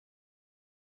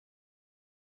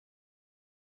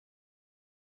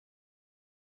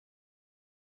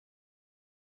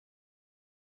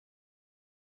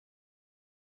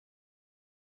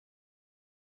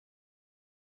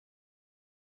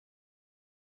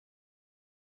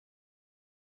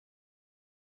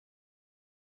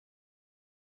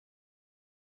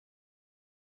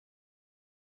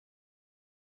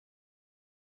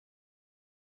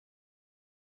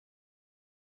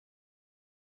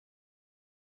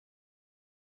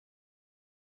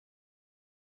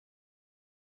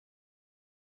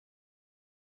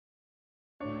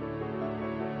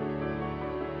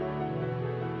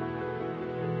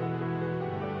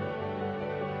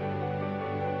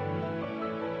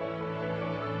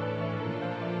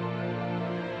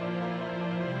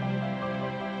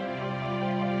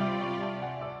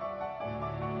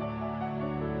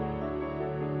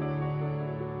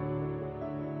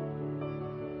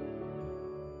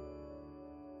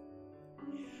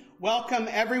Welcome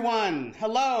everyone.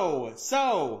 Hello.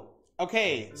 So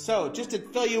just to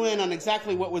fill you in on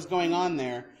exactly what was going on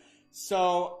there.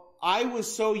 So I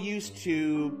was so used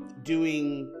to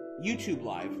doing YouTube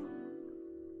Live,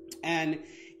 and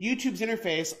YouTube's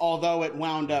interface, although it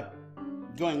wound up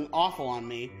going awful on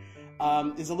me,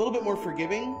 is a little bit more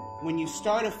forgiving. When you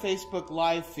start a Facebook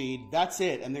Live feed, that's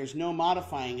it, and there's no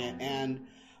modifying it. And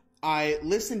I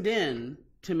listened in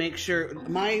to make sure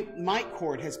my mic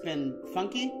cord has been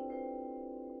funky.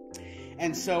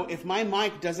 And so if my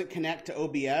mic doesn't connect to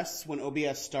OBS when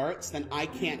OBS starts, then I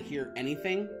can't hear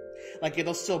anything. Like,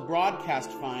 it'll still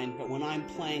broadcast fine, but when I'm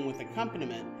playing with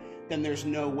accompaniment, then there's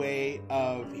no way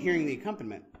of hearing the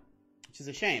accompaniment, which is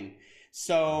a shame.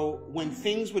 So when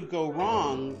things would go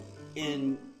wrong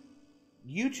in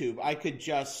YouTube, I could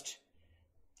just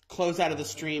close out of the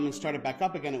stream and start it back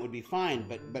up again. It would be fine.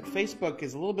 But Facebook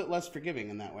is a little bit less forgiving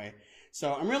in that way.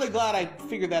 So I'm really glad I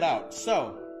figured that out.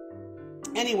 So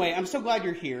anyway, I'm so glad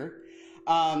you're here.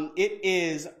 It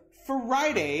is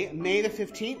Friday, May the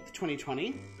 15th,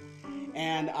 2020.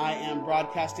 And I am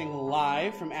broadcasting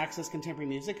live from Access Contemporary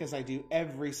Music, as I do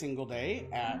every single day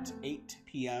at 8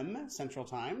 p.m. Central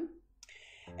Time.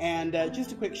 And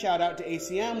just a quick shout out to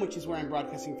ACM, which is where I'm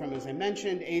broadcasting from, as I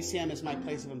mentioned. ACM is my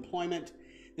place of employment.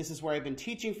 This is where I've been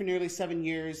teaching for nearly 7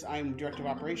 years. I'm Director of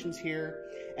Operations here.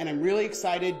 And I'm really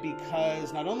excited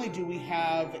because not only do we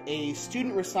have a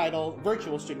student recital,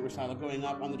 virtual student recital, going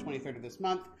up on the 23rd of this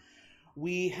month,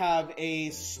 we have a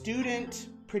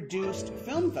student-produced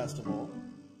film festival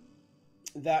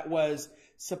that was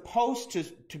supposed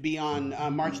to be on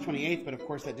March 28th, but of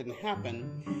course that didn't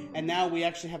happen. And now we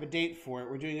actually have a date for it.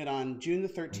 We're doing it on June the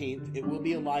 13th. It will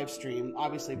be a live stream,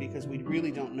 obviously, because we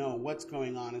really don't know what's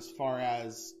going on as far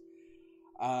as,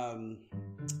 as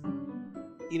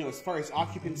far as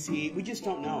occupancy. We just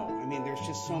don't know. I mean, there's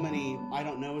just so many I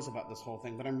don't knows about this whole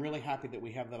thing, but I'm really happy that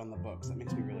we have that on the books. That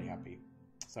makes me really happy.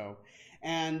 So,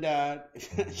 and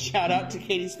shout out to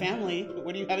Katie's family.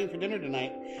 What are you having for dinner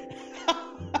tonight?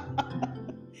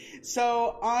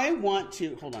 So I want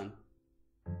to, hold on.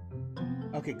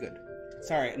 Okay, good.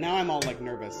 Sorry, now I'm all like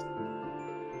nervous.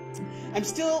 I'm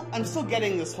still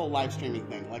getting this whole live streaming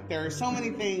thing. Like, there are so many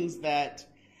things that,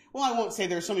 well, I won't say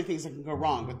there are so many things that can go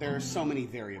wrong, but there are so many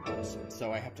variables.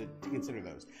 So I have to consider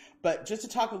those. But just to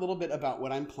talk a little bit about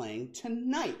what I'm playing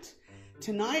tonight.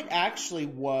 Tonight actually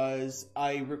was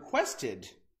a requested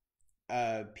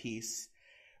piece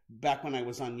back when I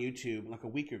was on YouTube, like a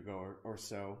week ago or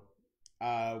so.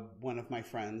 One of my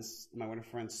friends,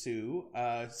 Sue,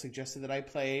 suggested that I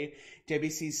play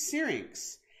Debussy's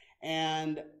Syrinx.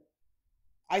 And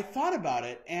I thought about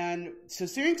it, and so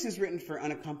Syrinx is written for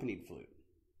unaccompanied flute.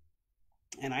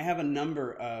 And I have a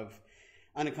number of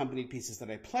unaccompanied pieces that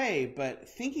I play, but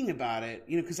thinking about it,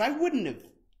 because I wouldn't have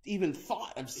even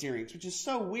thought of Syrinx, which is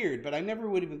so weird, but I never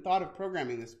would have even thought of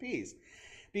programming this piece.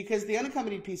 Because the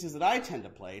unaccompanied pieces that I tend to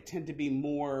play tend to be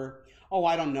more,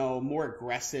 more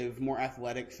aggressive, more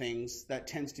athletic things. That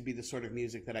tends to be the sort of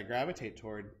music that I gravitate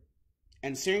toward.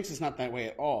 And Syrinx is not that way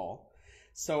at all.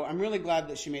 So I'm really glad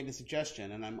that she made the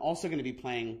suggestion. And I'm also going to be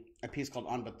playing a piece called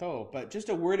On Bateau. But just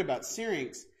a word about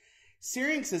Syrinx.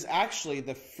 Syrinx is actually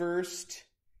the first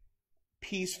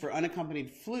piece for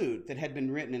unaccompanied flute that had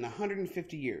been written in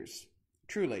 150 years.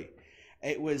 Truly.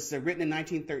 It was written in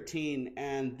 1913,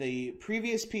 and the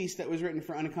previous piece that was written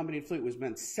for unaccompanied flute was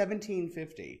meant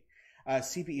 1750,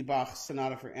 C.P.E. Bach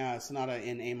Sonata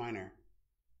in A minor.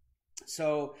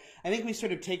 So I think we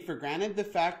sort of take for granted the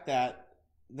fact that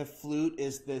the flute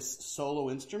is this solo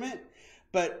instrument,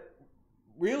 but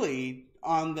really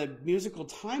on the musical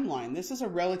timeline, this is a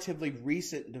relatively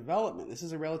recent development. This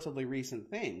is a relatively recent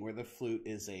thing where the flute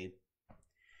is a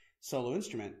solo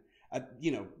instrument.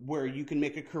 Where you can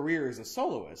make a career as a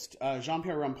soloist.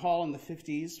 Jean-Pierre Rampal in the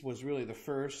 50s was really the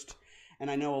first,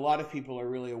 and I know a lot of people are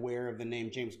really aware of the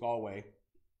name James Galway,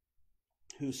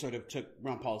 who sort of took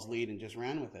Rampal's lead and just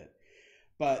ran with it.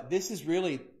 But this is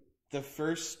really the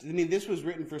first, this was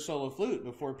written for solo flute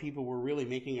before people were really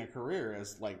making a career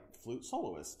as, like, flute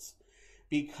soloists.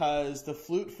 Because the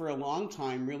flute for a long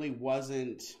time really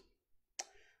wasn't,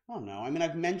 I don't know.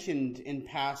 I've mentioned in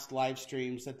past live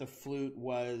streams that the flute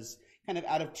was kind of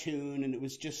out of tune, and it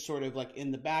was just sort of like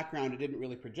in the background. It didn't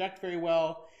really project very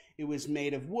well. It was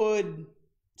made of wood,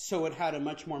 so it had a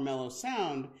much more mellow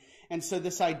sound. And so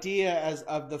this idea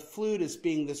of the flute as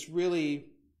being this really,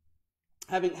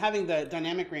 having the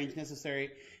dynamic range necessary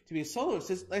to be a soloist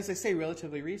is, as I say,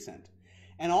 relatively recent.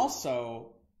 And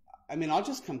also, I'll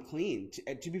just come clean.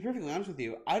 To be perfectly honest with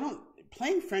you,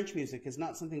 playing French music is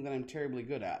not something that I'm terribly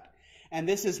good at. And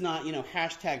this is not,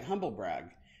 hashtag humble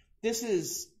brag. This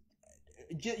is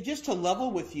just to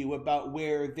level with you about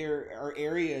where there are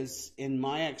areas in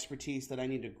my expertise that I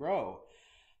need to grow.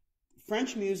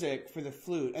 French music for the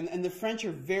flute, and the French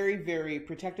are very, very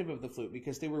protective of the flute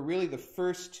because they were really the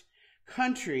first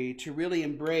country to really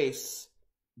embrace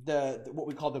the what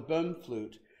we call the Böhm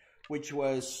flute, which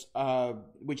was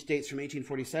which dates from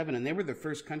 1847, and they were the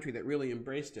first country that really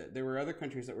embraced it. There were other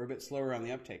countries that were a bit slower on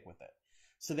the uptake with it,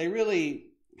 so they really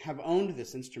have owned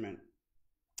this instrument.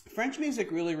 French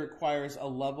music really requires a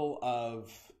level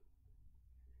of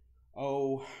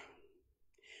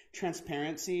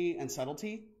transparency and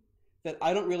subtlety that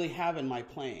I don't really have in my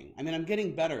playing. I mean, I'm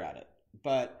getting better at it,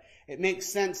 but it makes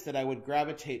sense that I would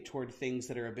gravitate toward things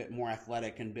that are a bit more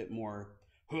athletic and a bit more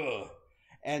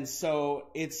and so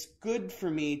it's good for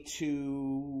me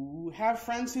to have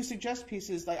friends who suggest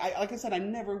pieces. Like I said, I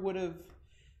never would have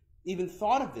even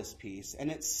thought of this piece, and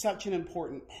it's such an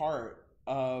important part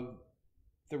of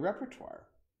the repertoire.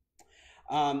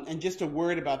 And just a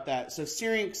word about that. So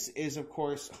Syrinx is, of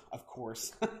course,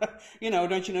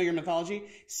 don't you know your mythology?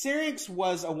 Syrinx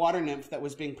was a water nymph that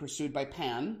was being pursued by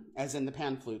Pan, as in the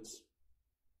pan flutes.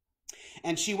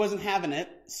 And she wasn't having it,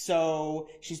 so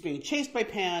she's being chased by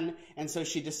Pan, and so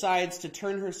she decides to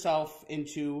turn herself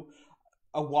into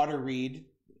a water reed,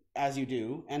 as you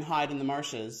do, and hide in the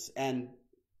marshes. And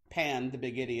Pan, the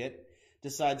big idiot,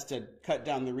 decides to cut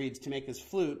down the reeds to make his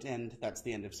flute, and that's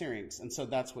the end of Syrinx. And so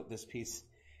that's what this piece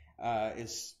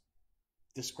is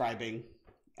describing.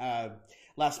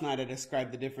 Last night I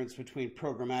described the difference between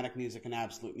programmatic music and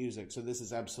absolute music, so this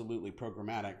is absolutely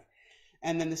programmatic.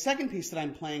 And then the second piece that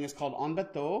I'm playing is called En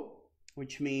Bateau,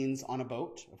 which means on a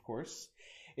boat, of course.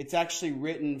 It's actually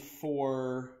written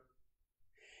for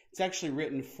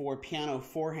piano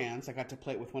four hands. I got to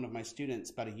play it with one of my students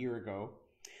about a year ago.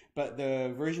 But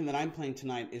the version that I'm playing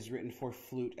tonight is written for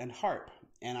flute and harp.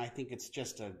 And I think it's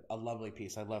just a lovely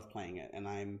piece. I love playing it, and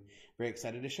I'm very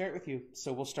excited to share it with you.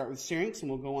 So we'll start with Syrinx,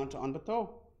 and we'll go on to En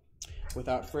Bateau.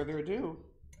 Without further ado,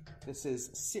 this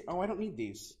is... I don't need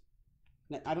these.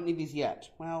 I don't need these yet.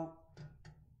 Well...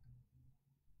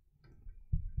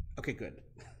 Okay, good.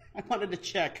 I wanted to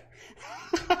check.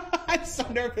 I'm so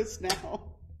nervous now.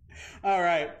 All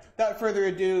right. Without further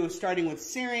ado, starting with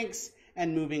Syrinx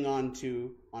and moving on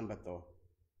to En Bateau.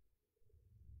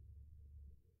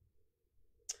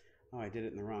 Oh, I did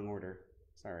it in the wrong order.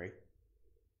 Sorry.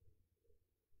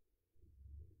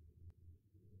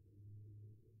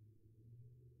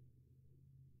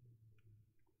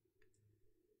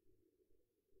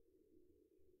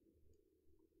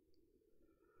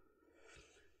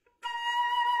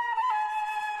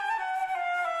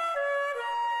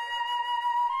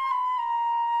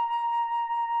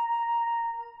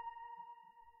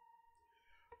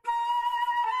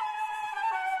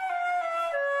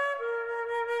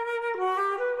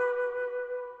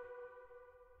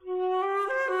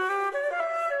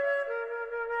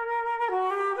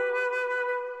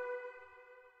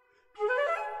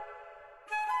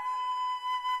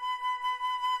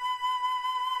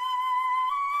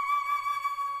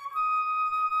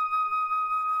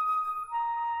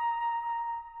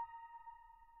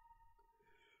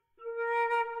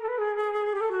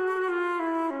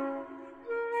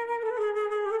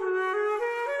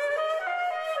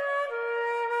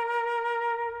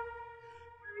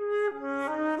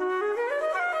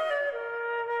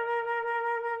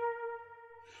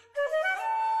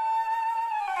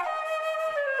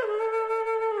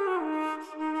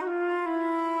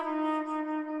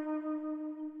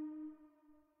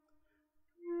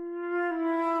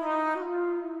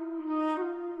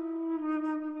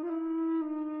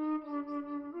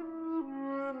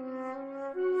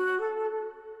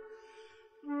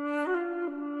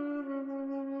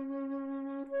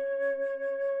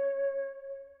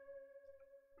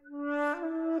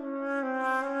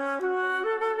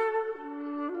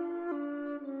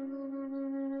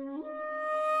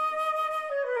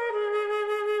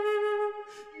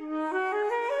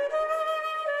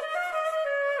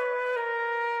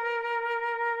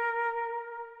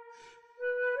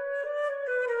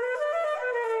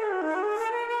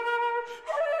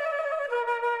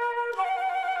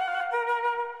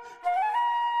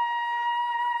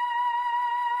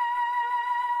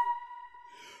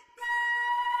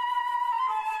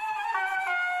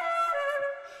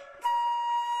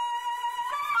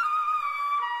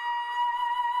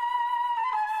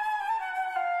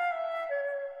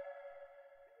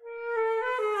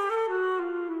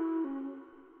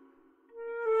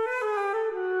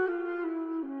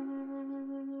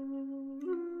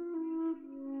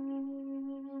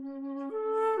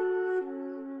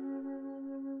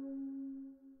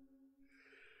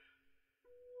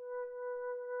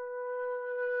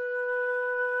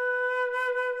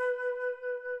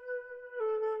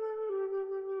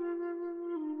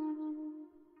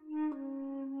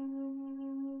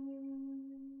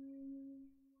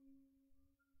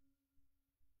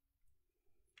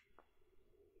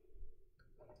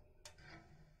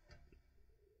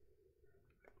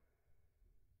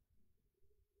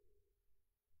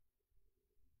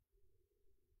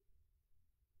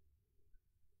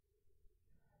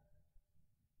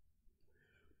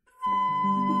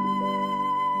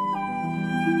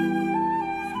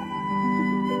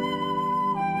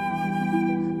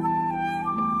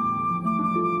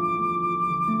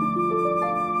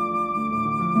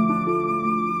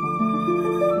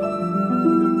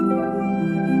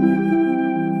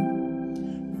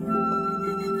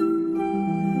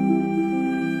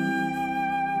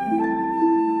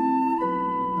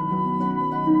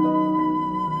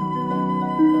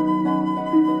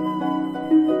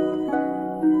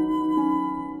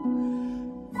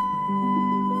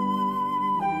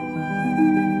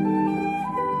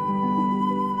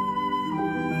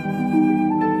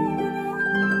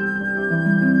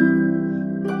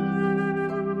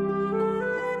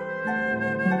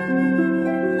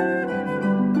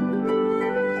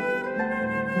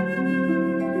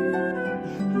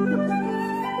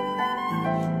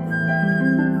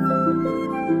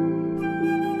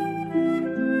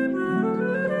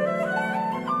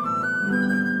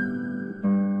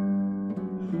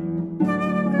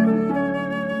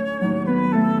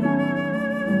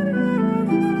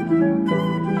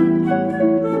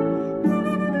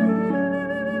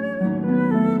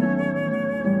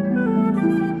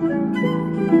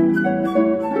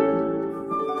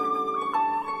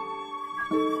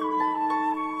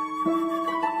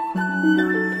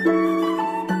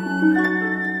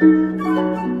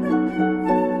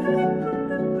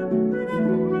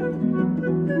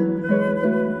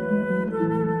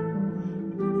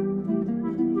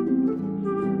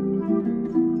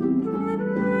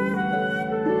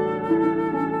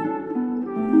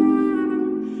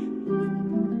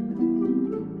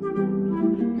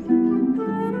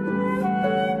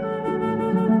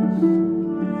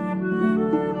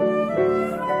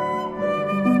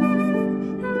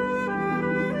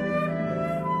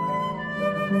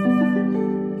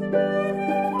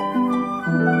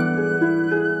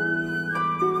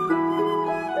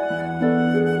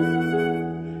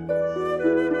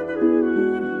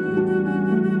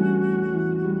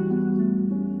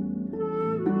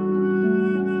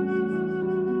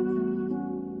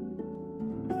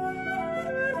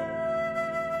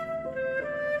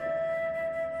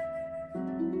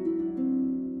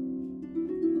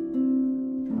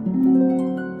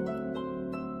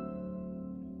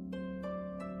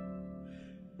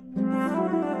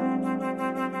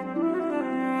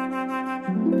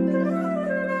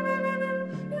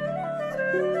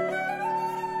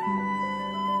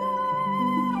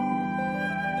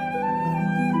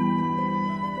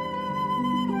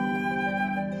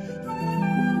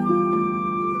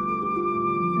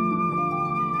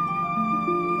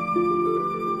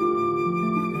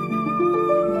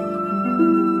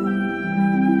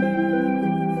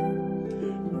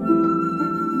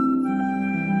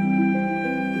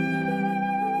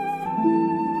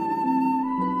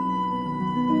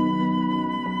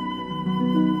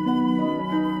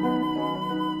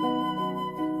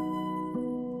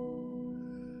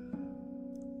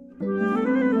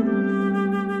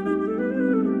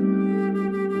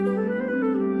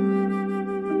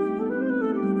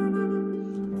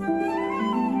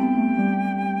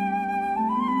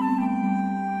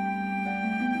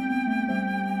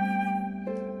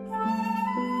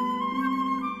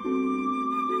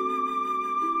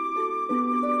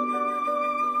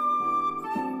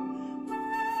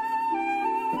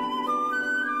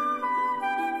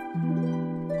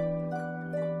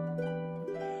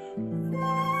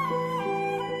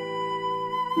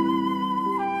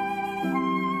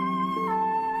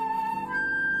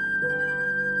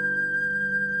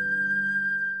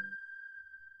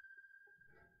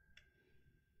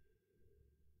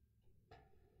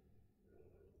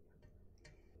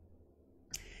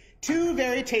 Two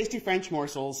very tasty French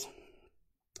morsels.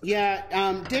 Yeah,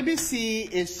 Debussy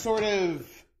is sort of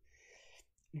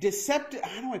deceptive.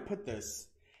 How do I put this?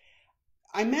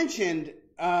 I mentioned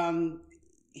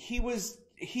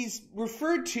he's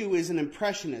referred to as an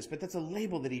impressionist, but that's a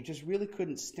label that he just really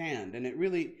couldn't stand, and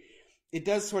it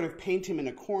does sort of paint him in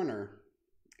a corner,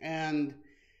 and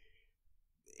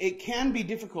it can be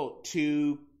difficult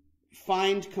to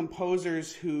find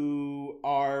composers who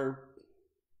are,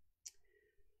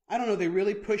 I don't know, they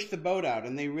really push the boat out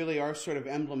and they really are sort of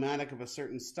emblematic of a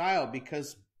certain style,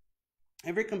 because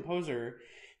every composer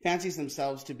fancies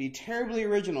themselves to be terribly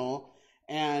original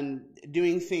and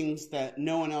doing things that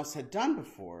no one else had done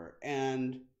before.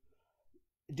 And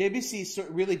Debussy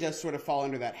really does sort of fall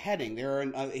under that heading.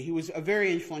 He was a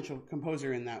very influential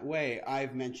composer in that way.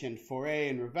 I've mentioned Fauré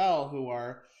and Ravel, who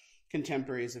are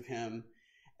contemporaries of him,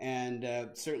 and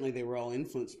certainly they were all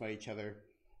influenced by each other.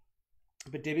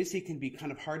 But Debussy can be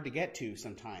kind of hard to get to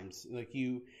sometimes. Like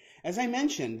as I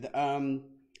mentioned,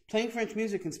 playing French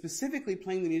music, and specifically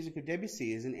playing the music of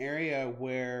Debussy, is an area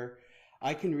where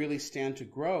I can really stand to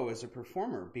grow as a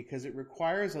performer, because it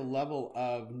requires a level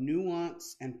of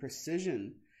nuance and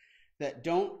precision that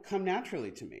don't come naturally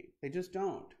to me. They just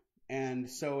don't. And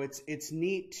so it's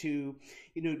neat to,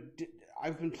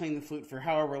 I've been playing the flute for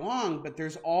however long, but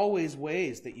there's always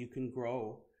ways that you can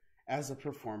grow as a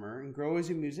performer and grow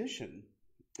as a musician.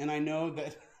 And I know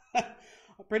that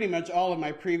pretty much all of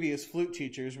my previous flute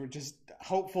teachers were just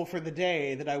hopeful for the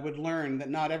day that I would learn that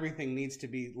not everything needs to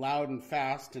be loud and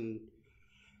fast and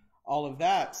all of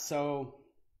that. So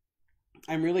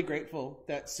I'm really grateful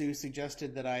that Sue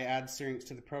suggested that I add Syrinx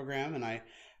to the program, and I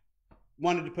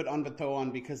wanted to put Bateau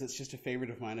on because it's just a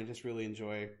favorite of mine.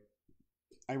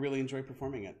 I really enjoy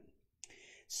performing it.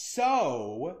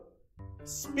 So,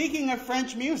 speaking of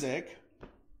French music,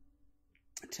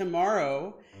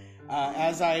 tomorrow,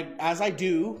 as I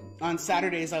do on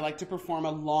Saturdays, I like to perform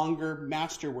a longer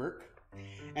masterwork.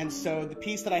 And so the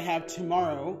piece that I have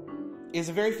tomorrow is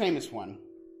a very famous one.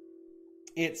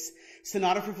 It's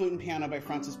Sonata for Flute and Piano by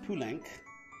Francis Poulenc.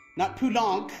 Not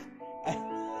Poulenc.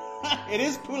 It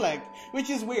is Poulenc, which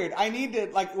is weird. I need to,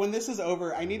 when this is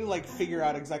over, I need to, figure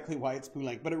out exactly why it's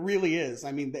Poulenc. But it really is.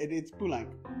 I mean, it's Poulenc.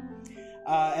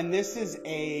 And this is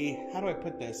how do I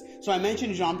put this? So I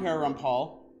mentioned Jean-Pierre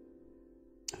Rampal,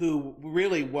 who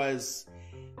really was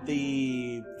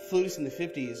the flutist in the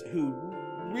 50s, who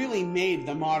really made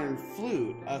the modern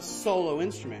flute a solo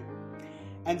instrument.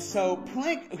 And so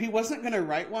Poulenc, he wasn't going to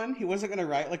write one. He wasn't going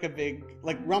to write like a big,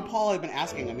 like Rampal had been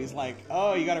asking him. He's like,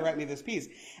 oh, you got to write me this piece.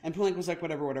 And Poulenc was like,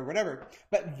 whatever.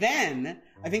 But then,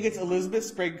 I think it's Elizabeth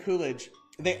Sprague Coolidge,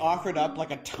 they offered up like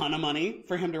a ton of money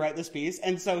for him to write this piece.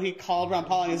 And so he called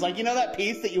Rampal and he's like, you know that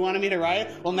piece that you wanted me to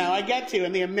write? Well, now I get to,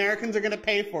 and the Americans are going to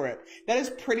pay for it. That is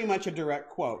pretty much a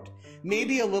direct quote.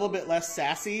 Maybe a little bit less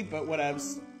sassy, but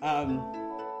whatevs.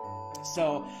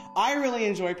 So I really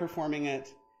enjoy performing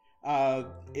it. I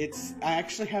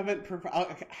actually haven't how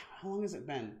long has it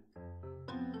been?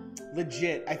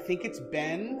 Legit, I think it's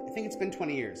been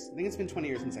 20 years. I think it's been 20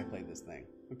 years since I played this thing.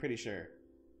 I'm pretty sure.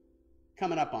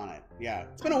 Coming up on it. Yeah,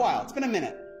 it's been a while. It's been a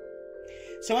minute.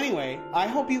 So anyway, I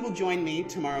hope you will join me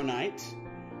tomorrow night.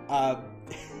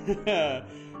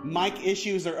 Mic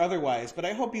issues or otherwise, but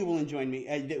I hope you will join me.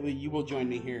 You will join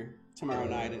me here tomorrow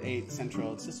night at 8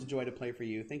 Central. It's just a joy to play for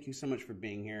you. Thank you so much for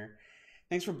being here.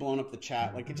 Thanks for blowing up the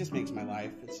chat. Like, it just makes my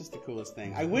life. It's just the coolest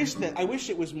thing. I wish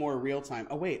it was more real time.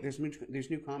 Oh wait, there's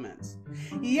new comments.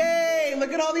 Yay!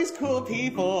 Look at all these cool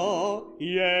people.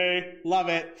 Yay! Love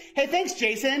it. Hey, thanks,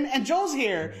 Jason. And Joel's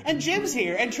here. And Jim's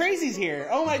here. And Tracy's here.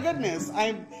 Oh my goodness.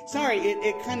 I'm sorry.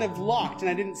 It kind of locked and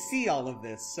I didn't see all of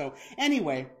this. So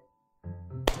anyway,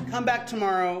 come back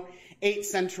tomorrow, 8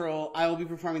 Central. I will be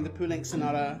performing the Poulenc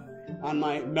Sonata on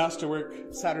my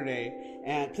Masterwork Saturday.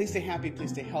 And please stay happy,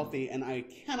 please stay healthy, and I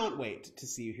cannot wait to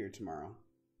see you here tomorrow.